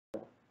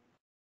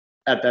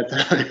at that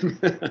time.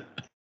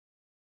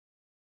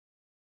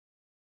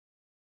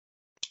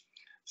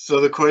 So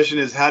the question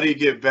is, how do you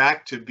get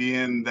back to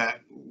being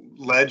that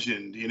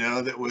legend,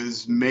 that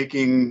was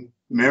making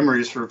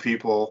memories for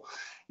people,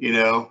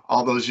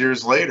 all those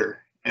years later?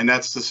 And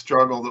that's the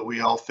struggle that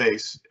we all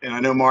face. And I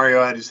know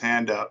Mario had his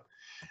hand up,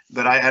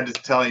 but I had to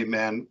tell you,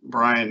 man,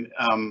 Brian,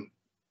 I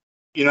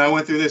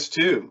went through this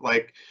too.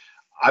 Like,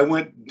 I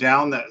went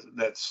down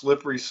that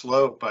slippery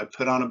slope. I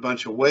put on a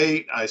bunch of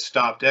weight. I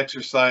stopped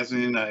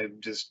exercising. I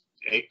just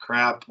ate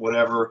crap,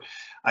 whatever.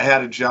 I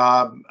had a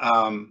job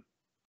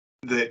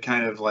that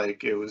kind of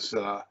like, it was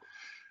a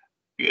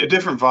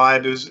different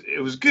vibe.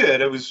 It was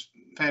good. It was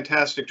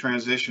fantastic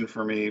transition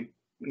for me.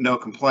 No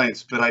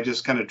complaints. But I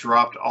just kind of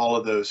dropped all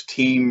of those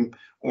team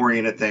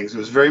oriented things. It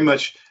was very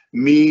much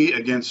me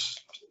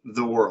against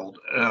the world,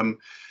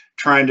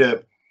 trying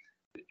to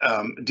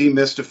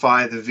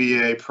demystify the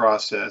VA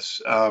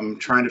process,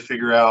 trying to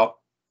figure out,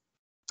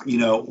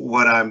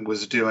 what I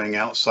was doing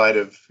outside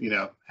of,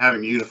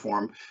 having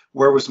uniform.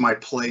 Where was my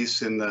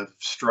place in the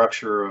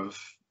structure of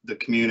the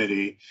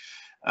community?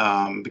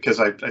 Because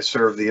I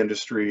serve the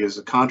industry as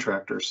a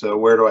contractor. So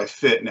where do I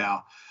fit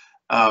now?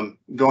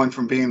 Going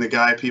from being the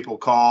guy people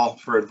call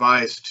for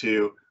advice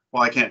to,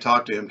 well, I can't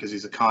talk to him because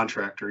he's a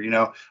contractor.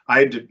 I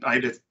had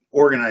to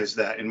organize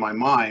that in my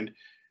mind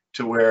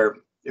to where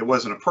it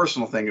wasn't a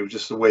personal thing. It was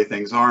just the way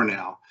things are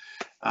now.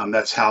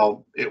 That's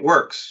how it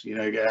works. You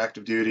got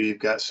active duty, you've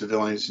got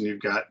civilians, and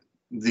you've got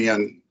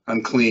the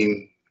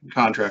unclean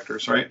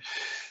contractors, right?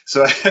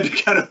 So I had to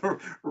kind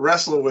of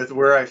wrestle with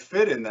where I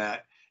fit in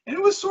that. And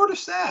it was sort of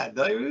sad.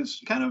 It was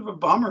kind of a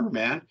bummer,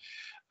 man.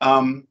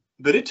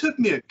 But it took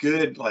me a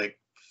good,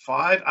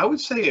 I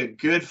would say a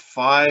good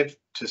 5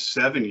 to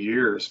 7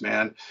 years,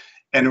 man.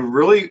 And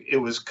really, it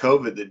was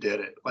COVID that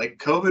did it. Like,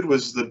 COVID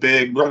was the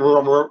big,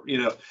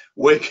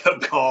 wake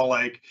up call.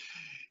 Like,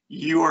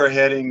 you are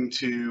heading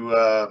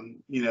to,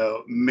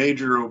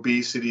 major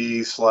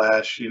obesity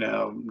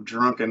 /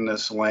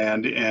 drunkenness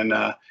land, and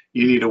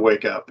you need to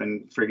wake up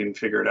and friggin'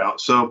 figure it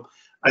out. So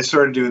I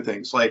started doing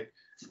things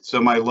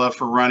so my love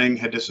for running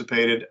had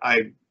dissipated.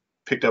 I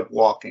picked up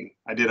walking.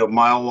 I did a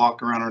mile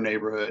walk around our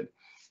neighborhood,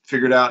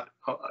 figured out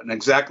an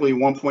exactly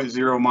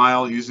 1.0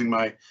 mile using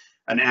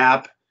an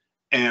app,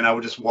 and I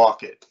would just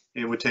walk it.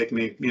 It would take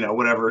me,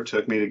 whatever it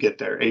took me to get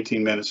there,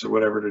 18 minutes or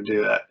whatever to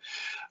do that.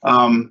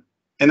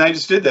 And I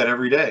just did that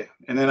every day.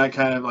 And then I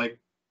kind of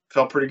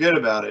felt pretty good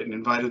about it and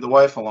invited the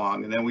wife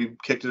along. And then we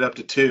kicked it up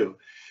to 2.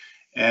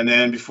 And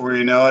then before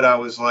you know it, I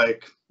was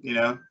like,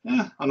 on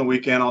the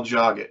weekend, I'll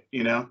jog it,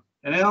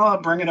 and then I'll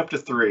bring it up to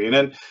 3. And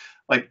then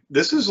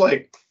this is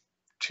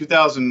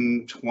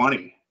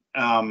 2020.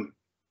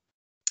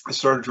 I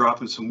started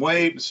dropping some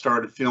weight,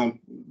 started feeling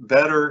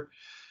better.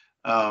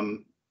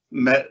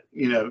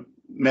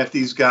 Met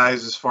these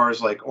guys as far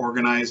as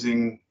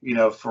organizing,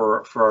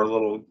 for our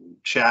little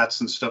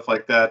chats and stuff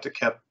like that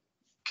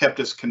kept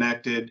us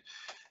connected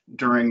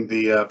during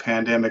the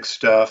pandemic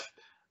stuff.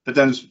 But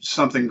then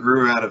something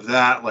grew out of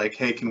that,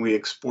 hey, can we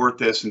export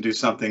this and do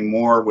something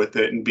more with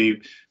it and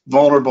be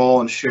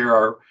vulnerable and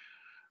share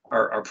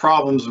our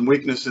problems and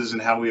weaknesses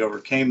and how we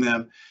overcame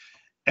them.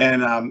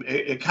 And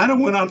it kind of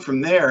went on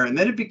from there. And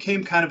then it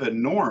became kind of a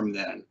norm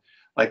then.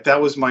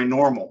 That was my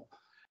normal.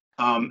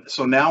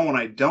 So now when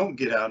I don't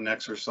get out and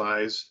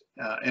exercise,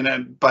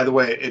 by the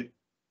way,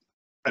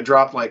 I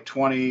dropped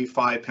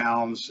 25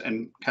 pounds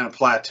and kind of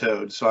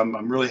plateaued. So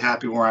I'm really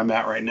happy where I'm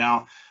at right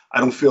now. I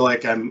don't feel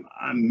like I'm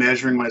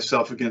measuring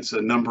myself against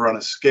a number on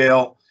a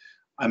scale.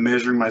 I'm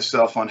measuring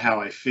myself on how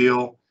I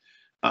feel.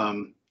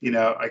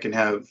 I can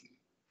have,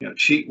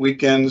 cheat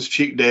weekends,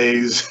 cheat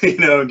days,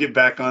 get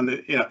back on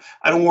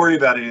I don't worry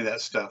about any of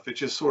that stuff. It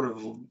just sort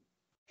of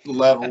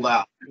leveled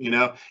out,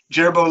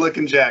 Jerbo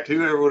looking jacked.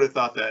 Whoever would have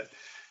thought that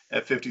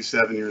at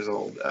 57 years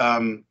old?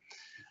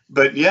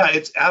 But yeah,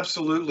 it's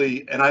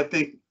absolutely. And I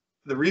think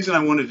the reason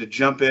I wanted to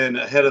jump in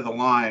ahead of the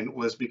line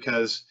was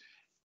because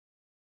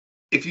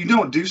if you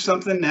don't do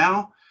something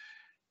now,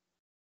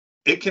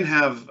 it can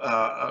have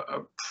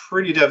a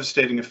pretty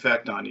devastating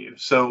effect on you.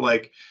 So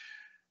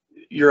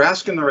you're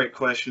asking the right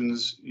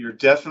questions. You're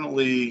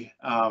definitely,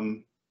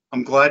 I'm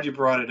glad you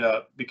brought it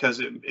up because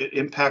it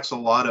impacts a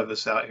lot of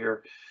us out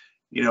here.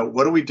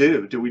 What do we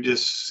do? Do we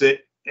just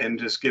sit and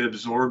just get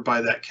absorbed by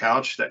that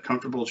couch, that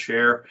comfortable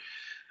chair,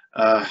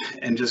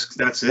 and just,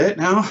 that's it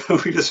now?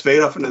 We just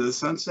fade off into the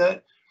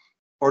sunset?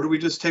 Or do we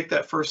just take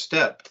that first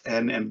step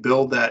and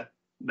build that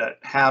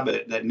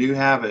habit, that new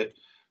habit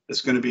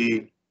that's going to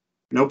be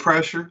no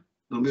pressure?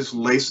 I'll just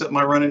lace up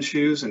my running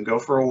shoes and go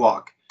for a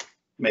walk.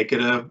 Make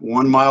it a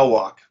 1 mile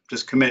walk.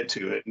 Just commit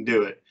to it and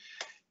do it.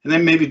 And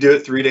then maybe do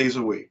it 3 days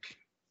a week.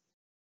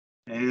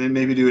 And then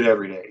maybe do it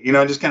every day.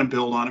 Just kind of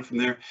build on it from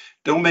there.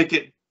 Don't make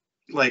it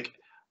like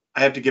I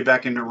have to get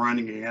back into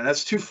running again.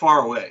 That's too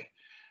far away.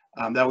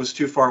 That was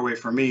too far away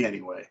for me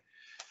anyway.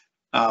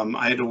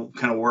 I had to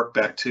kind of work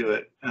back to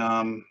it.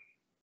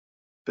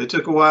 But it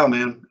took a while,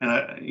 man.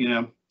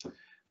 And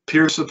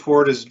peer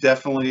support is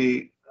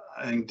definitely,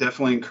 I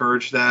definitely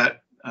encourage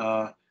that.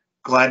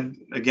 glad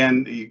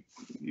again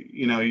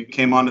you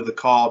came onto the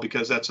call,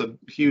 because that's a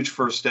huge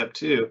first step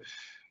too,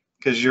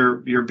 because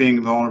you're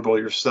being vulnerable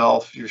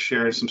yourself, you're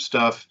sharing some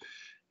stuff,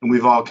 and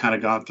we've all kind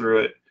of gone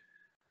through it.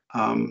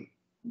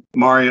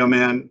 Mario,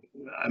 man,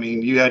 I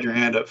mean, you had your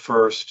hand up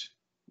first.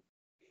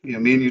 Me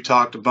and you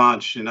talked a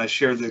bunch, and I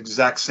shared the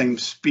exact same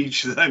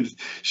speech that I'm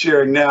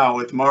sharing now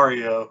with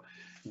Mario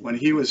when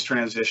he was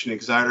transitioning,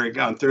 because I already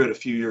gone through it a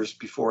few years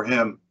before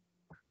him.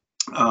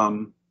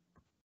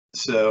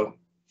 So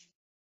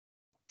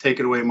take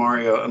it away,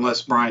 Mario,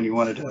 unless Brian, you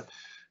wanted to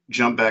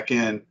jump back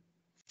in.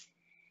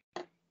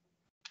 All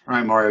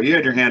right, Mario, you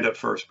had your hand up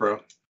first, bro.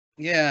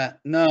 Yeah,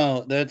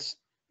 no, that's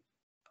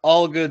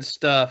all good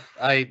stuff.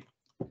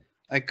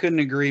 I couldn't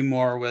agree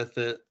more with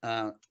it.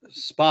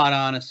 Spot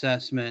on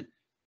assessment.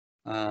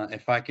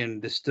 If I can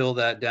distill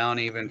that down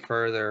even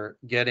further,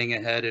 getting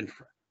ahead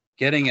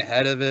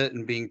of it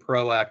and being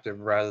proactive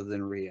rather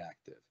than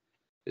reactive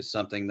is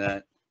something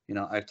that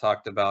I've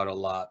talked about a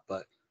lot.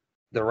 But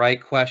the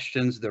right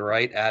questions, the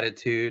right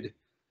attitude,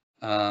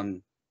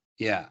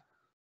 yeah.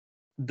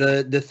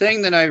 The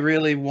thing that I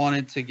really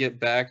wanted to get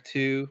back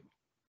to,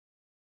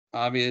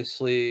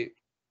 obviously,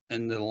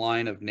 in the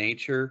line of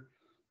nature.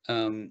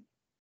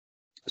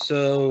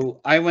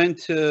 So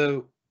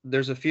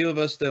there's a few of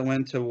us that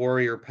went to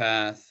Warrior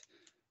Path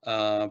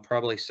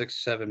probably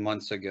 6-7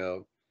 months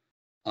ago.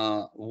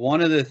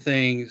 One of the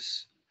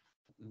things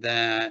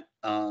that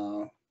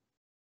I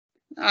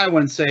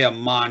wouldn't say a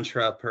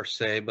mantra per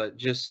se, but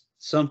just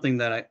something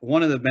that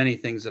one of the many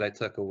things that I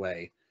took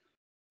away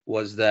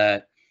was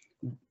that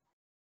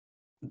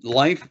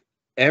life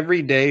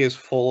every day is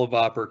full of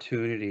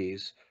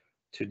opportunities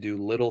to do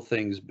little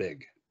things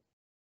big.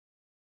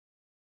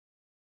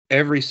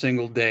 Every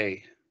single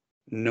day,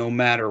 no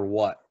matter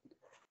what.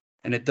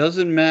 And it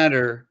doesn't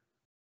matter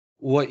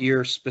what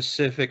your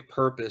specific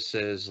purpose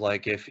is.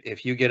 Like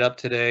if you get up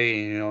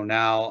today,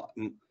 now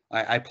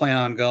I plan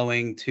on I'm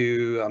going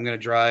to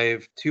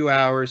drive 2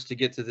 hours to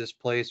get to this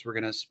place. We're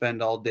going to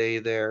spend all day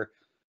there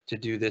to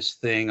do this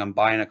thing. I'm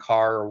buying a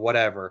car or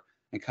whatever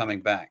and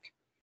coming back.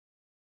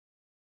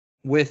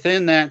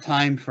 Within that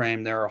time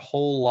frame, there are a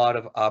whole lot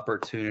of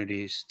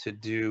opportunities to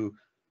do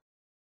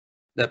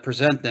that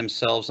present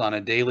themselves on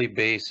a daily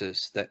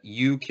basis that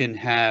you can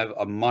have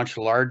a much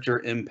larger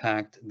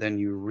impact than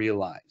you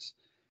realize.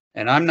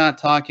 And I'm not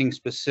talking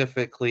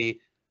specifically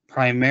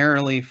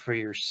primarily for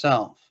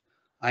yourself.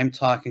 I'm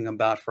talking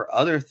about for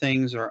other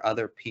things or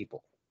other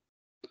people.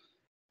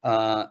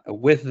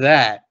 With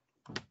that,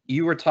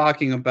 you were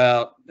talking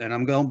about, and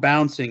I'm going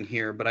bouncing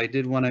here, but I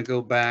did want to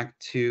go back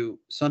to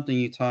something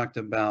you talked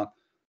about,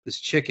 this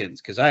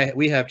chickens, because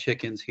we have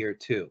chickens here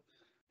too.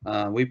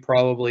 We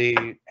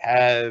probably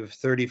have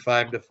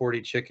 35 to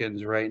 40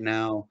 chickens right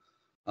now,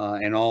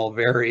 in all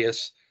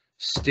various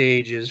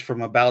stages,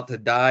 from about to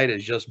die to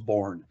just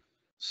born.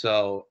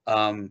 So,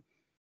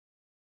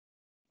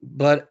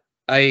 but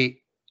I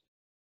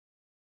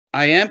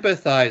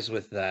empathize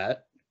with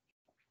that.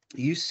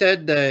 You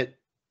said that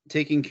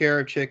taking care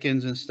of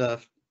chickens and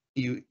stuff,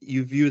 you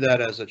view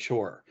that as a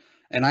chore,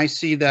 and I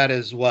see that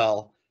as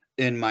well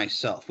in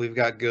myself. We've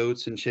got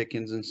goats and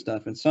chickens and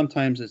stuff, and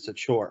sometimes it's a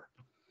chore.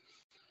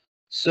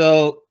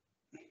 So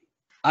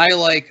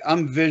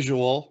I'm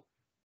visual.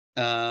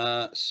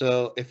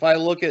 So if I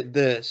look at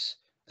this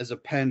as a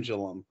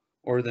pendulum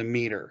or the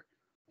meter,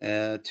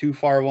 too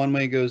far one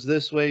way goes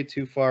this way,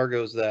 too far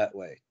goes that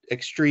way.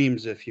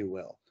 Extremes, if you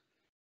will.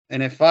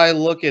 And if I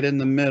look at in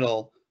the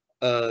middle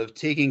of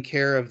taking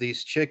care of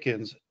these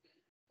chickens,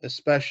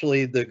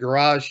 especially the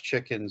garage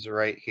chickens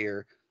right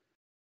here,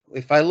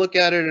 if I look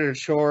at it at a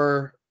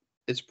chore,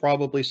 it's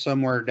probably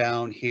somewhere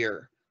down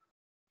here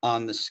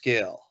on the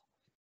scale.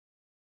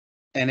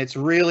 And it's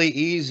really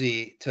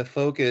easy to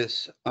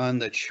focus on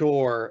the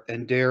chore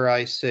and, dare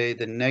I say,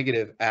 the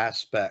negative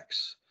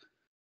aspects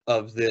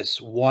of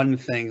this one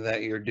thing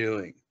that you're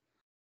doing.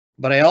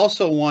 But I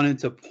also wanted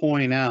to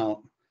point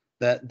out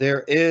that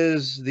there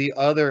is the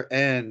other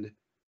end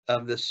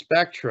of the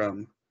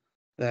spectrum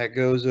that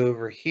goes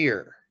over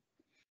here,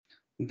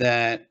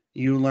 that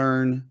you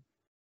learn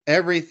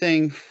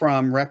everything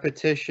from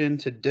repetition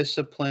to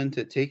discipline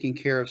to taking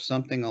care of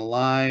something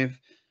alive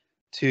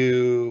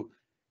to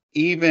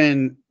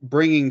even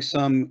bringing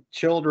some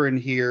children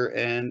here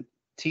and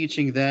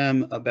teaching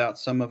them about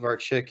some of our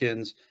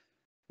chickens,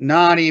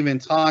 not even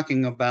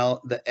talking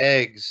about the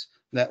eggs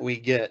that we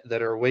get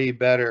that are way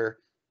better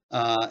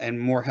and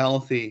more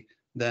healthy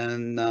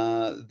than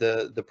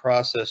the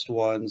processed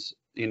ones,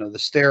 the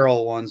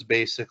sterile ones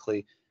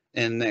basically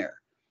in there.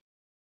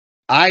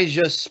 I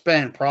just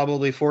spent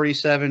probably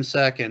 47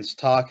 seconds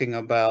talking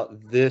about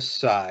this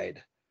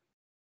side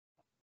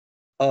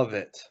of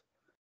it,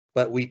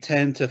 but we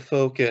tend to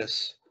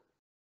focus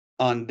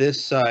on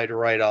this side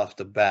right off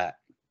the bat.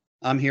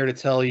 I'm here to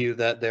tell you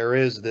that there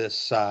is this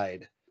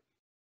side.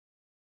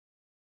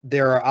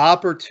 There are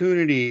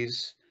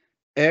opportunities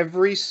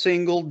every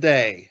single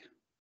day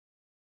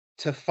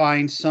to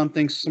find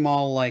something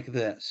small like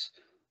this,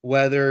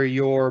 whether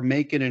you're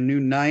making a new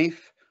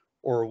knife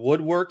or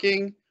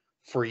woodworking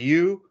for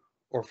you,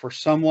 or for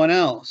someone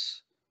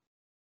else,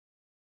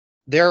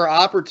 there are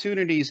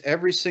opportunities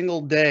every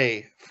single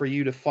day for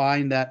you to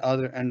find that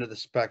other end of the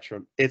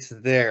spectrum. It's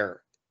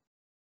there.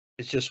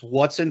 It's just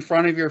what's in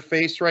front of your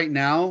face right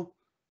now,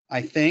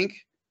 I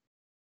think,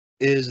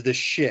 is the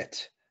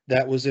shit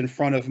that was in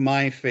front of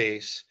my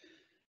face,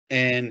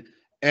 and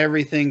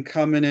everything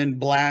coming in,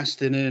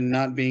 blasting in,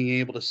 not being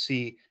able to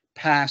see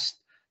past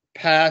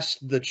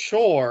the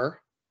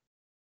chore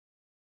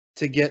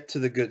to get to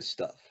the good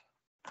stuff.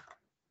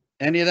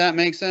 Any of that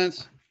make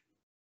sense?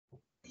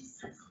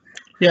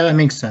 Yeah, that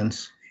makes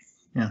sense.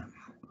 Yeah,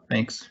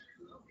 thanks.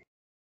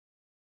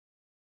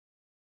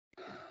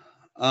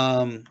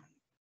 Because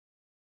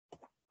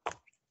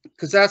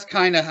that's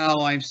kind of how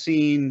I've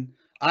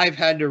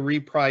had to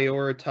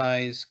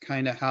reprioritize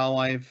kind of how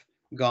I've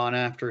gone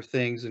after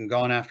things and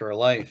gone after a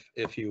life,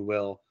 if you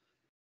will.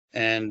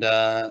 And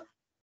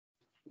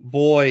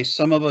boy,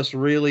 some of us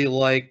really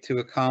like to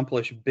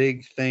accomplish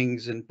big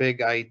things and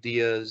big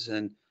ideas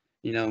and,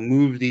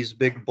 move these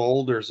big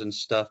boulders and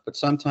stuff. But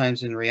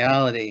sometimes in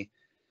reality,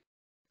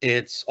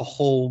 it's a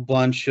whole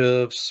bunch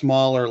of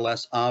smaller,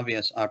 less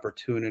obvious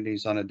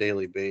opportunities on a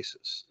daily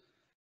basis.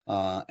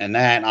 And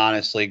that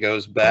honestly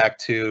goes back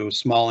to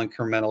small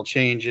incremental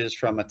changes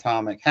from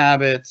Atomic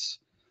Habits.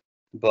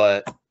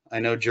 But I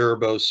know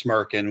Gerbo's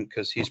smirking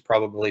because he's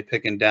probably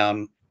picking up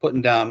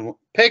what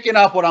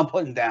I'm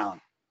putting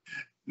down.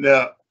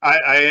 No,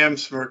 I am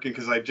smirking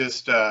because I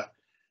just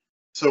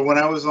so when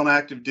I was on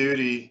active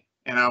duty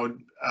and I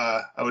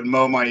would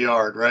mow my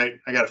yard, right?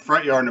 I got a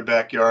front yard and a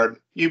backyard.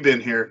 You've been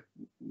here,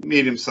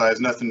 medium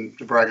size, nothing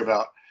to brag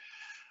about.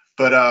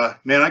 But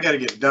man, I got to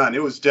get it done.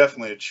 It was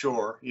definitely a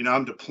chore.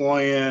 I'm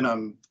deploying,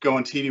 I'm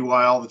going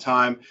TDY all the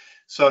time,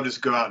 so I'll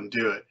just go out and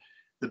do it.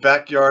 The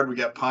backyard, we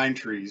got pine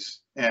trees,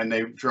 and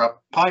they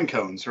drop pine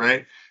cones,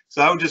 right?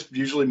 So I would just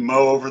usually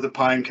mow over the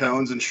pine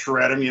cones and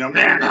shred them,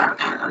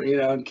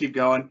 and keep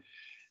going.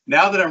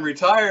 Now that I'm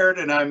retired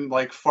and I'm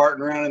like farting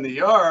around in the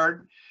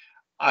yard,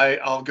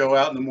 I'll go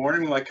out in the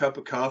morning with my cup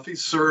of coffee,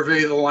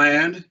 survey the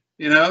land,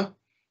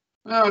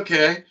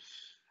 okay.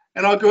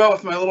 And I'll go out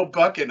with my little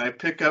bucket and I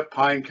pick up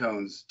pine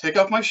cones, take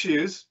off my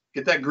shoes,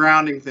 get that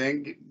grounding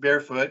thing, get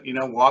barefoot,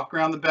 walk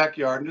around the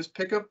backyard and just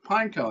pick up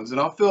pine cones. And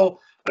I'll fill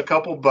a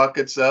couple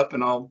buckets up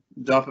and I'll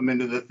dump them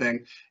into the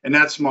thing. And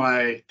that's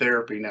my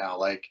therapy now.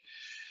 Like,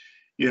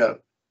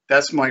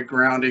 that's my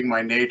grounding,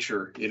 my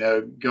nature,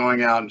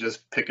 going out and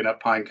just picking up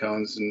pine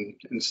cones and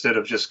instead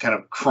of just kind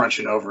of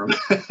crunching over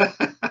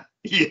them.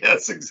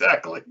 Yes,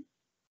 exactly.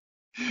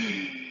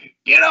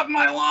 Get off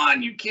my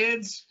lawn, you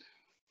kids.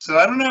 So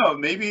I don't know,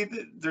 maybe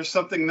there's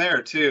something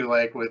there too,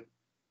 like with,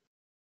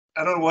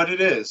 I don't know what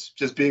it is,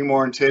 just being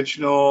more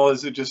intentional.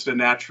 Is it just a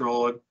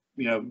natural,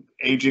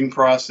 aging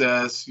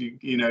process?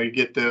 You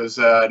get those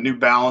new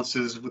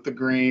balances with the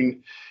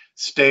green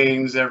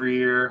stains every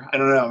year. I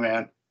don't know,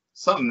 man,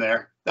 something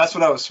there. That's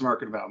what I was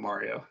smirking about,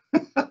 Mario.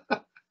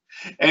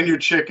 And your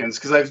chickens,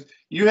 because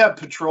you have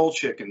patrol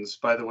chickens,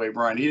 by the way,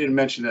 Brian. You didn't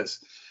mention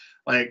this.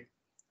 Like,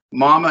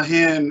 mama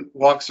hen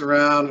walks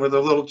around with her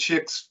little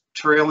chicks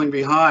trailing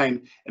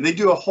behind, and they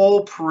do a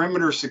whole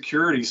perimeter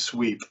security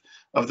sweep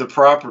of the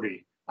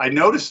property. I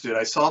noticed it.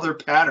 I saw their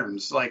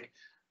patterns. Like,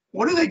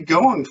 what are they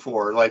going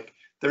for? Like,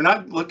 they're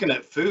not looking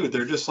at food.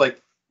 They're just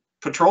like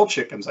patrol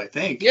chickens, I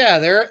think. Yeah,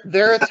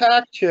 they're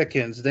attack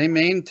chickens. They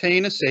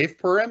maintain a safe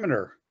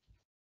perimeter.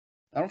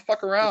 I don't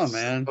fuck around,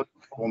 man. So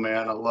cool,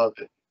 man. I love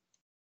it.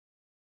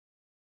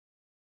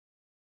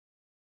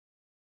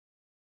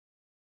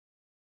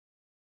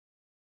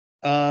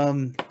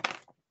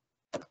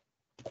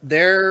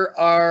 There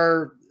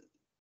are,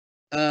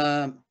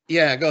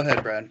 yeah, go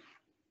ahead, Brad.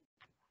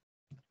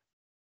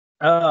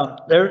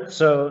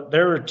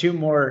 There were two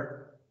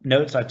more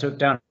notes I took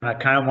down. I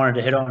kind of wanted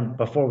to hit on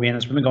before we end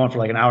this. We've been going for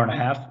like an hour and a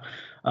half,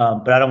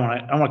 but I don't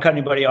want to cut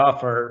anybody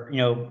off or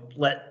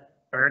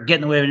get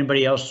in the way of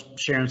anybody else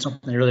sharing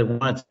something they really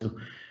wanted to.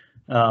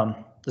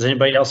 Does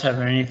anybody else have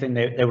anything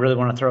they really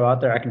want to throw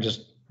out there? I can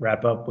just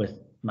wrap up with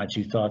my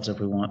two thoughts if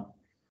we want.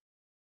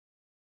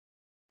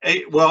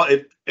 Hey, well,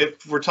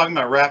 if we're talking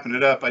about wrapping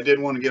it up, I did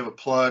want to give a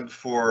plug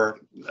for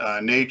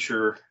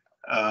nature.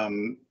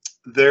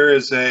 There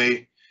is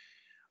I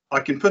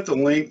can put the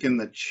link in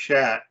the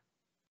chat,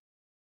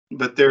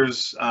 but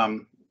there's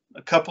a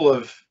couple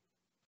of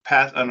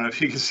paths. I don't know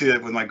if you can see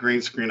that with my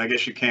green screen. I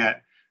guess you can't.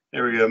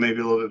 There we go,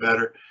 maybe a little bit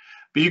better.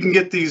 But you can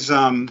get these,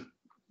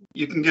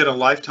 you can get a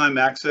lifetime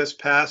access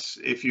pass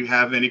if you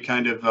have any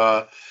kind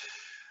of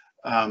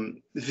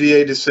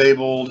VA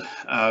disabled.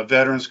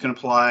 Veterans can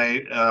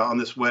apply on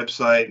this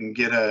website and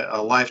get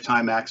a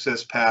lifetime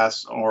access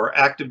pass, or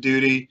active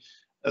duty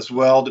as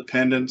well,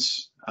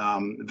 dependents,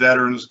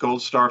 veterans,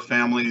 Gold Star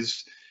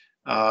families.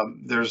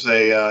 There's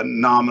a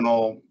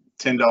nominal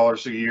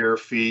 $10 a year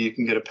fee. You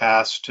can get a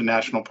pass to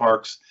national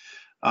parks.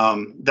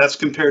 That's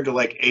compared to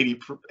like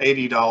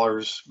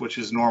 $80, which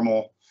is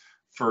normal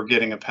for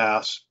getting a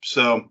pass.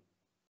 So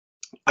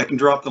I can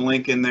drop the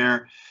link in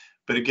there,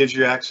 but it gives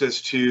you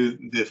access to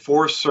the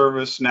Forest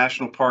Service,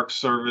 National Park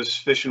Service,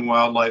 Fish and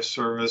Wildlife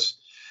Service,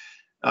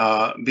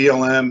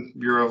 BLM,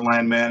 Bureau of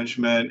Land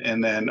Management,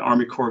 and then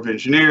Army Corps of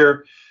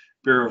Engineer,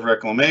 Bureau of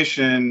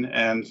Reclamation,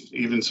 and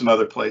even some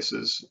other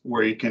places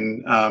where you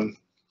can,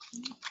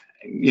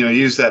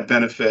 use that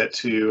benefit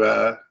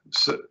to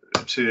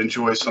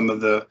enjoy some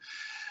of the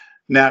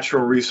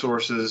natural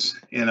resources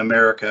in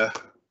America.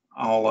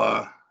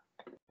 I'll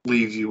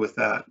leave you with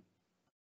that.